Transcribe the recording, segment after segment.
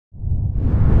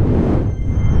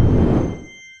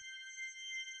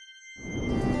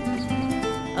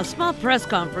A small press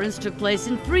conference took place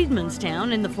in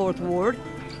Freedmanstown in the 4th Ward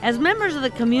as members of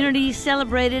the community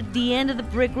celebrated the end of the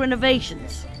brick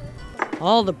renovations.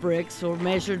 All the bricks were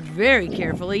measured very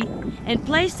carefully and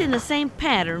placed in the same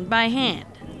pattern by hand.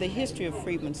 The history of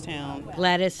Freedmanstown.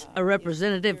 Gladys, a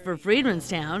representative for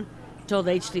Freedmanstown, told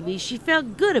HTV she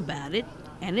felt good about it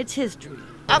and its history.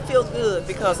 I feel good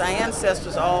because our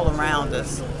ancestors are all around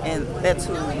us, and that's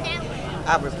who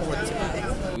I report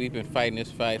to. We've been fighting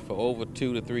this fight for over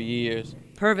 2 to 3 years.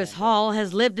 Purvis Hall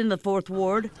has lived in the 4th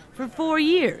Ward for 4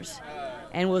 years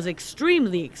and was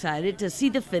extremely excited to see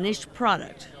the finished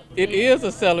product. It is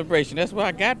a celebration. That's why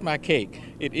I got my cake.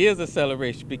 It is a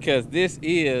celebration because this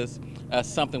is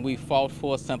something we fought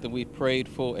for, something we prayed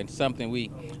for, and something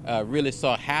we really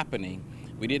saw happening.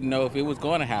 We didn't know if it was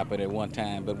going to happen at one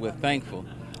time, but we're thankful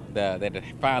that it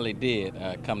finally did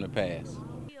come to pass.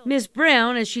 Miss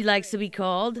Brown, as she likes to be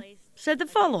called, said the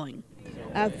following.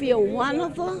 I feel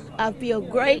wonderful. I feel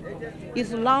great.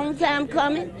 It's a long time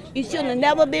coming. It shouldn't have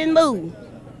never been moved.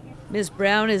 Miss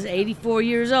Brown is 84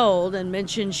 years old and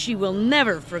mentioned she will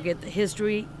never forget the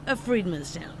history of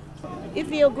Freedmanstown. You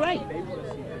feel great.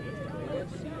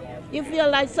 You feel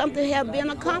like something has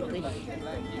been accomplished.